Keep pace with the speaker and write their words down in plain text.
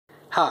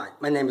Hi,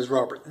 my name is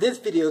Robert. This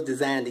video is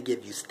designed to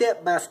give you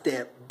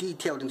step-by-step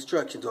detailed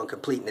instructions on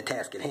completing the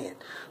task at hand.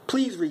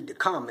 Please read the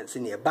comments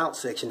in the About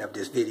section of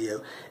this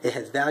video. It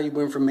has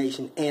valuable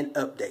information and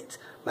updates.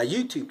 My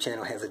YouTube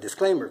channel has a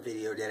disclaimer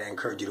video that I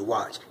encourage you to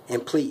watch.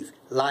 And please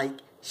like,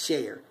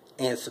 share,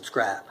 and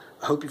subscribe.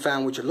 I hope you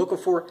found what you're looking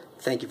for.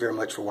 Thank you very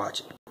much for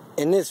watching.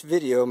 In this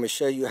video, I'm going to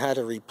show you how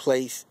to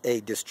replace a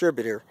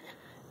distributor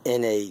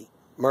in a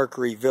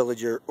Mercury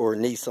Villager or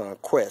Nissan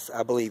Quest.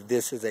 I believe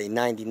this is a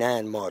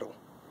 99 model.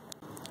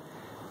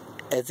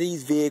 As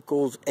these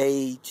vehicles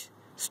age,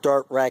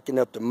 start racking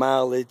up the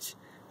mileage,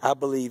 I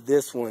believe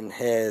this one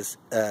has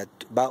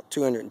about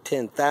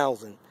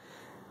 210,000.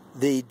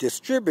 The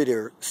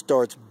distributor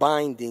starts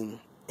binding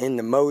in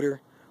the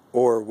motor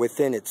or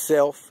within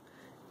itself,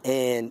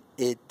 and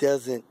it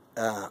doesn't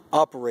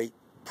operate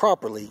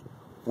properly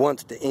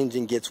once the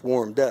engine gets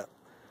warmed up.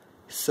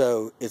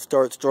 So it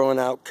starts throwing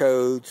out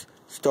codes,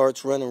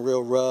 starts running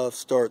real rough,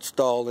 starts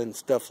stalling,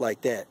 stuff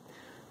like that.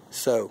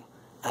 So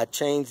I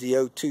changed the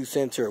O2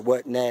 sensor or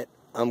whatnot.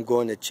 I'm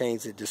going to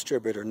change the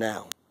distributor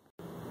now.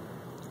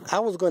 I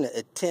was going to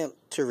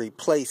attempt to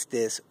replace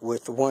this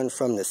with one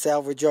from the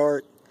salvage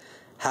yard.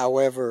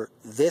 However,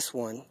 this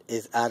one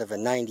is out of a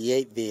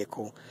 98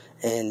 vehicle,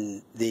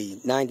 and the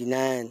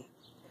 99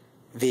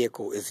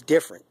 vehicle is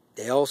different.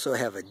 They also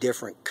have a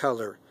different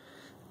color,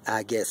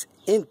 I guess,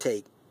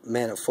 intake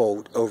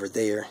manifold over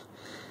there.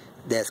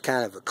 That's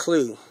kind of a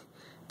clue.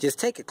 Just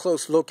take a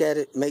close look at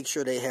it, make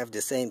sure they have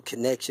the same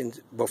connections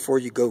before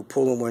you go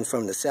pulling one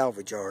from the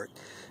salvage yard,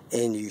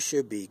 and you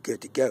should be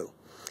good to go.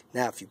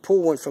 Now, if you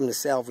pull one from the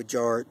salvage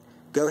yard,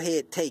 go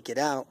ahead, take it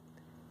out,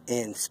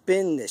 and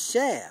spin the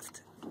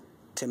shaft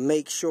to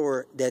make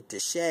sure that the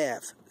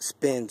shaft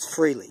spins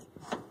freely.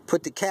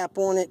 Put the cap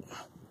on it,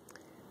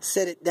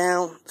 set it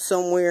down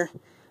somewhere,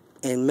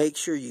 and make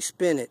sure you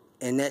spin it,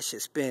 and that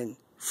should spin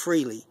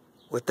freely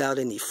without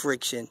any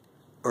friction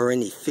or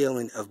any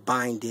feeling of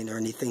binding or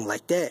anything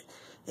like that,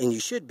 and you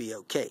should be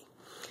okay.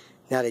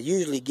 Now, they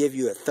usually give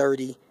you a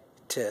 30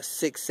 to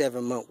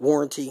 6-7 month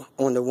warranty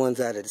on the ones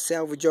out of the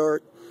salvage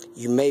yard.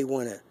 You may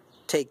want to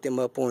take them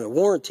up on a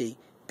warranty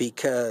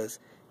because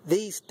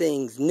these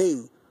things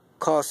new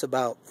cost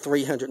about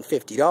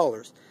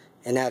 $350,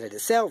 and out of the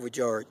salvage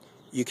yard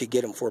you could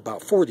get them for about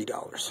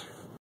 $40.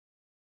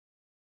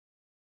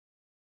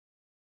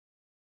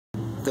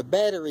 The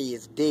battery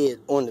is dead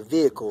on the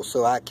vehicle,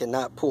 so I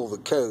cannot pull the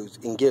codes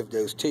and give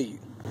those to you.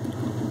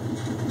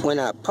 When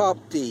I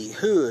pop the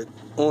hood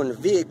on the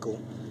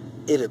vehicle,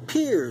 it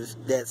appears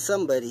that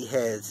somebody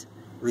has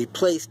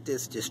replaced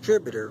this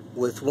distributor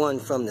with one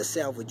from the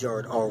salvage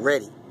yard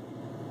already.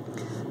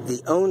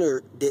 The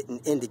owner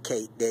didn't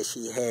indicate that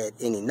she had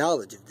any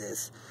knowledge of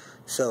this,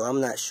 so I'm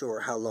not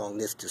sure how long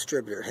this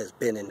distributor has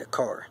been in the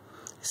car.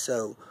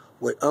 So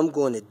what I'm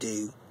going to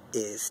do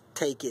is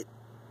take it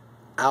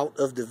out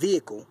of the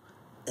vehicle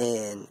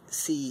and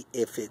see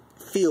if it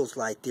feels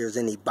like there's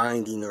any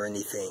binding or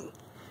anything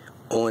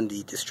on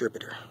the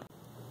distributor.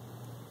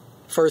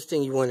 First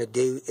thing you want to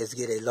do is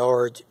get a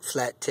large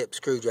flat tip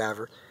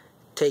screwdriver,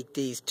 take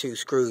these two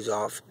screws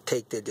off,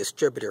 take the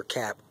distributor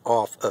cap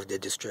off of the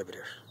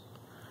distributor.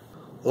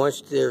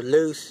 Once they're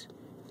loose,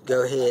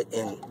 go ahead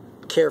and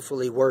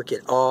carefully work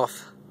it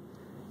off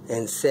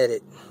and set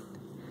it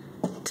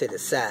to the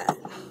side.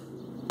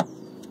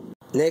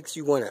 Next,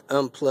 you want to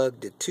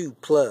unplug the two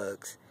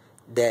plugs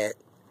that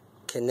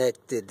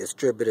connect the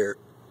distributor,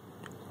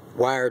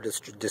 wire the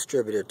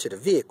distributor to the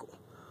vehicle.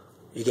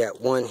 You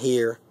got one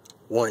here,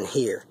 one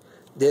here.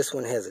 This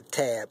one has a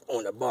tab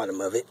on the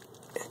bottom of it.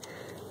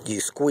 You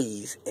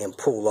squeeze and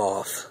pull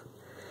off.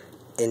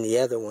 And the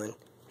other one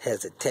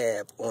has a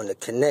tab on the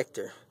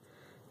connector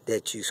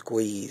that you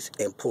squeeze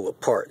and pull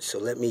apart. So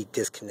let me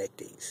disconnect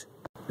these.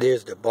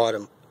 There's the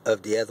bottom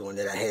of the other one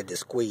that I had to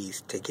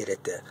squeeze to get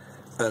it to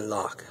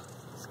unlock.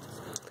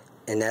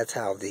 And that's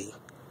how the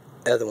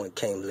other one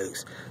came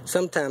loose.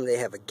 Sometimes they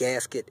have a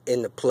gasket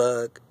in the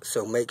plug,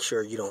 so make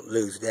sure you don't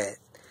lose that.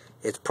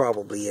 It's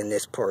probably in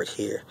this part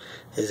here.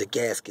 There's a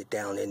gasket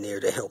down in there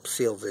to help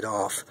seal it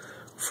off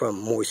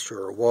from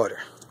moisture or water.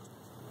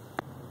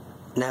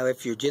 Now,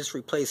 if you're just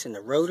replacing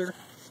the rotor,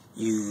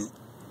 you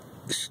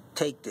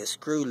take the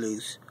screw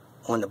loose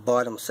on the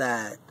bottom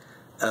side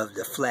of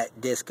the flat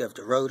disc of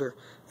the rotor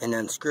and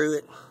unscrew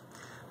it.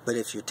 But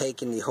if you're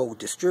taking the whole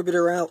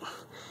distributor out,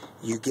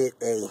 you get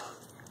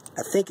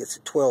I think it's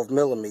a 12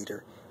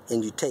 millimeter,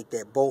 and you take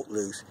that bolt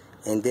loose,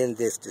 and then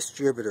this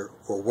distributor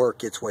will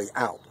work its way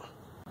out.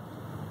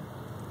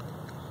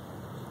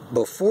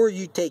 Before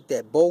you take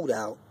that bolt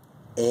out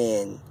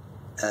and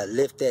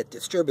lift that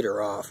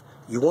distributor off,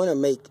 you want to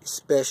make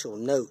special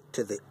note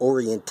to the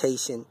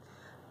orientation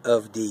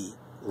of the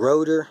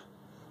rotor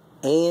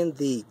and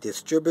the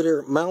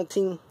distributor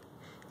mounting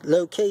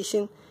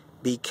location,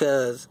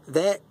 because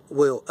that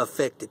will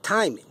affect the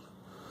timing.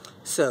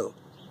 So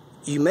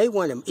you may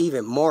want to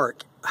even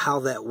mark how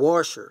that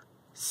washer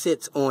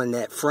sits on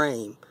that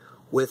frame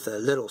with a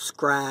little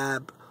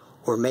scribe,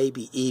 or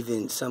maybe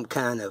even some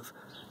kind of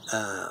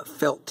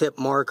felt tip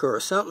marker or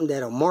something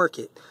that'll mark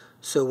it,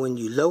 So when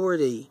you lower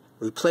the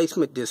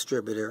replacement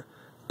distributor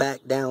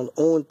back down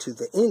onto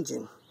the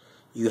engine,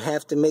 you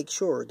have to make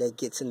sure that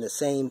gets in the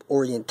same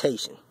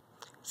orientation.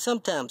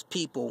 Sometimes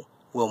people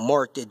will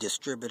mark the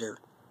distributor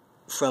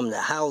from the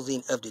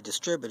housing of the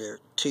distributor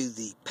to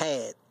the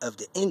pad of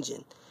the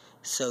engine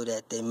so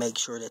that they make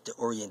sure that the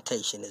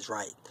orientation is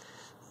right.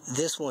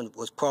 This one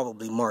was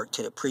probably marked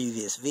to the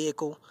previous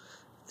vehicle,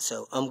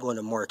 so I'm going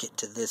to mark it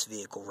to this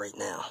vehicle right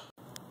now.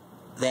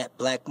 That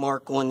black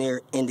mark on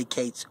there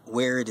indicates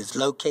where it is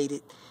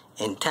located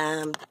and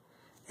timed,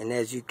 and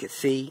as you can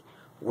see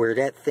where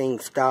that thing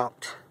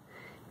stopped,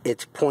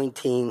 it's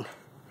pointing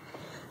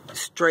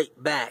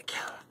straight back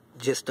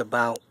just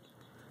about.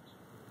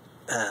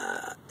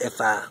 If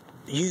I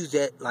use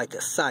that like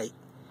a sight,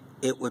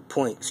 it would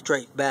point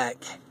straight back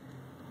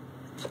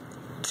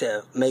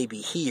to maybe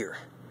here,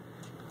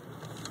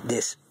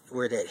 this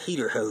where that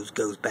heater hose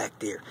goes back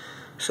there.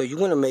 So you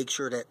want to make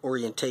sure that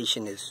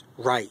orientation is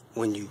right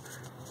when you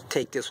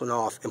take this one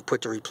off and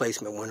put the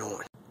replacement one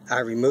on. I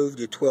removed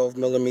the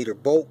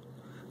 12mm bolt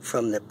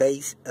from the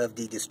base of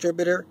the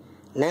distributor.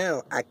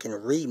 Now I can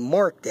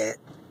remark that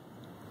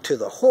to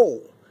the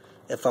hole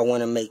if I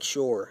want to make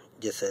sure,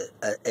 just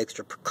an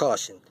extra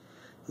precaution,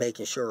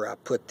 making sure I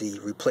put the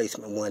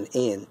replacement one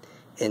in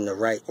the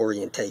right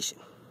orientation.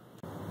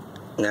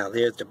 Now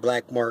there's the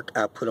black mark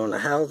I put on the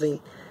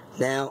housing.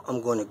 Now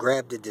I'm going to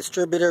grab the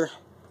distributor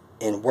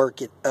and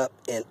work it up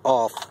and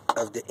off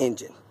of the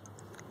engine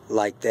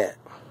like that.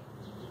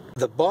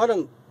 The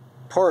bottom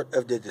part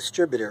of the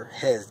distributor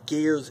has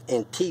gears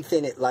and teeth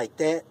in it like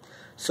that,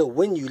 so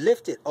when you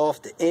lift it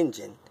off the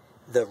engine,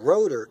 the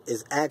rotor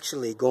is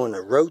actually going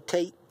to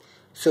rotate.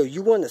 So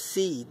you want to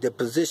see the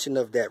position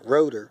of that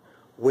rotor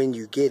when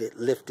you get it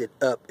lifted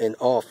up and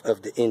off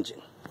of the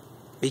engine.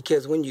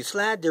 Because when you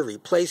slide the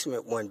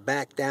replacement one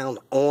back down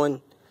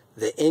on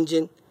the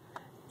engine,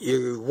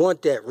 you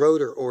want that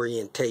rotor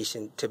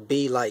orientation to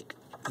be like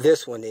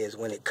this one is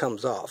when it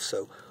comes off.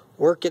 So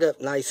work it up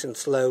nice and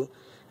slow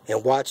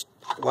and watch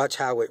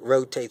how it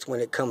rotates when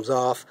it comes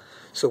off.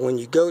 So when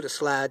you go to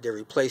slide the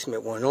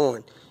replacement one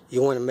on,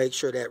 you want to make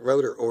sure that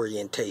rotor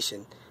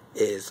orientation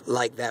is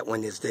like that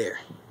one is there.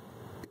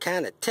 To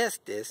kind of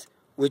test this,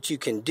 what you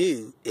can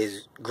do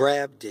is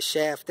grab the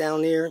shaft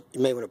down there. You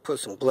may want to put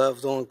some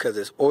gloves on because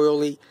it's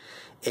oily,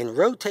 and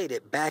rotate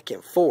it back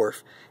and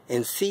forth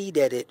and see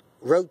that it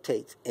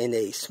rotates in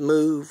a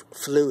smooth,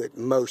 fluid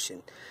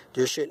motion.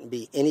 There shouldn't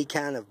be any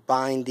kind of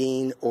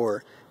binding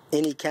or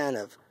any kind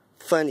of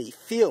funny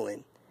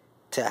feeling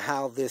to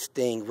how this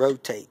thing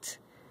rotates.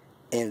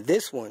 And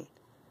this one,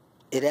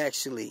 it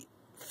actually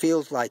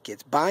feels like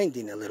it's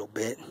binding a little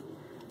bit.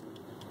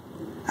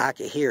 I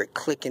can hear it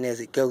clicking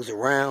as it goes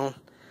around,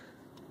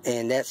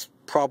 and that's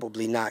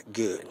probably not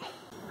good.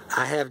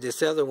 I have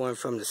this other one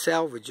from the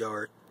salvage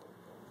yard,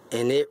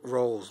 and it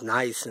rolls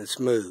nice and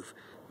smooth.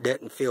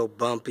 Doesn't feel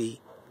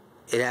bumpy.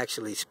 It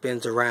actually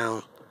spins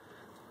around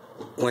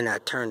when I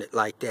turn it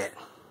like that.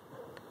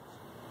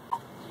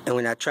 And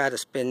when I try to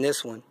spin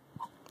this one,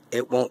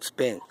 it won't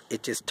spin.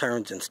 It just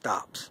turns and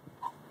stops.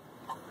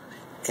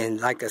 And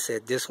like I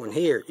said, this one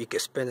here, you can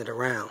spin it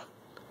around,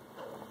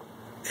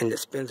 and it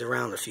spins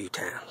around a few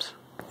times.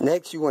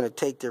 Next, you want to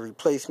take the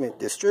replacement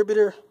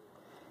distributor,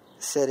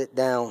 set it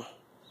down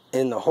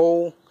in the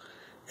hole,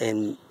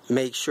 and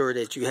make sure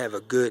that you have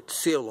a good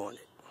seal on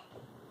it.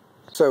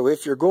 So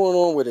if you're going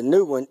on with a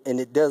new one and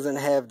it doesn't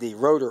have the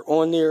rotor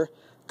on there,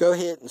 go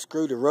ahead and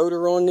screw the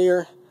rotor on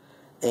there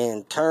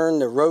and turn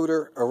the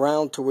rotor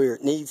around to where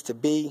it needs to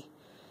be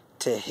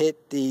to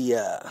hit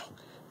the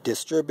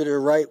distributor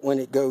right when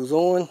it goes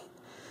on.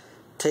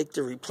 Take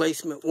the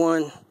replacement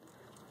one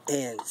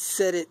and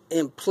set it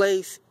in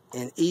place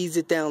and ease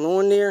it down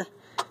on there,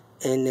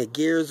 and the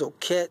gears will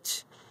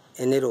catch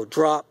and it'll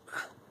drop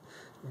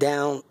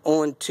down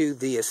onto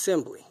the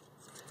assembly.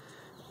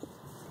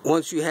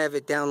 Once you have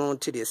it down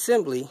onto the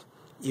assembly,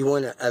 you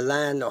want to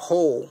align the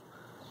hole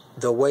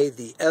the way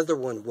the other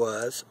one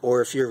was,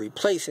 or if you're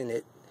replacing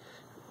it,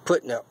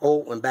 putting the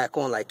old one back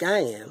on like I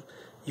am,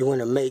 you want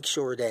to make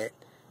sure that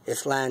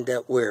it's lined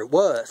up where it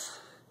was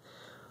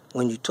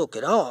when you took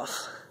it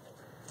off,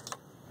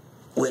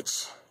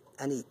 which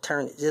I need to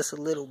turn it just a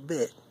little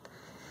bit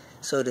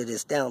so that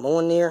it's down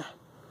on there.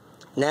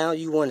 Now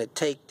you want to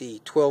take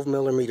the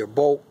 12mm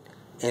bolt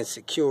and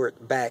secure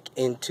it back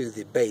into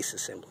the base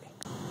assembly.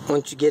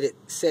 Once you get it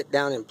set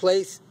down in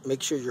place,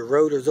 make sure your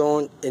rotor's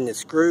on and the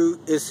screw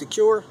is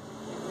secure.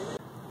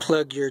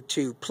 Plug your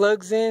two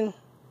plugs in.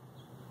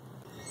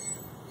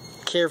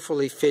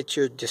 Carefully fit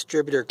your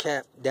distributor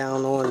cap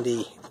down on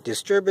the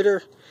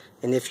distributor,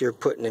 and if you're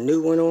putting a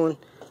new one on,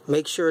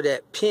 make sure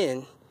that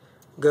pin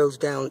goes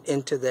down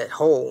into that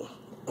hole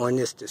on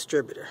this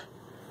distributor.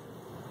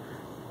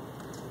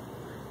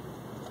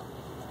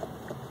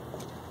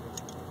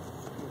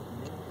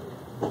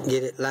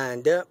 Get it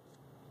lined up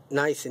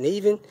nice and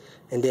even,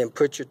 and then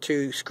put your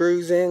two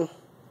screws in.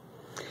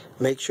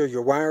 Make sure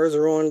your wires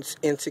are on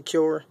and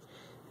secure.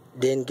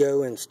 Then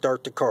go and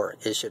start the car.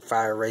 It should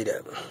fire right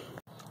up.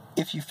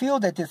 If you feel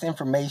that this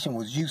information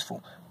was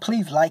useful,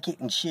 please like it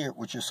and share it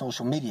with your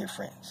social media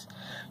friends.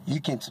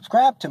 You can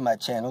subscribe to my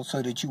channel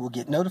so that you will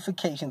get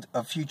notifications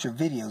of future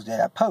videos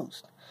that I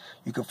post.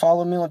 You can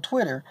follow me on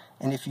Twitter,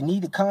 and if you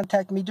need to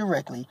contact me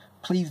directly,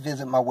 please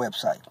visit my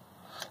website.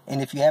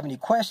 And if you have any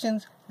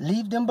questions,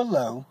 leave them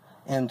below,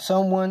 and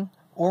someone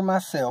or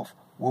myself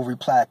will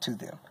reply to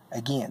them.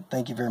 Again,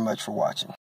 thank you very much for watching.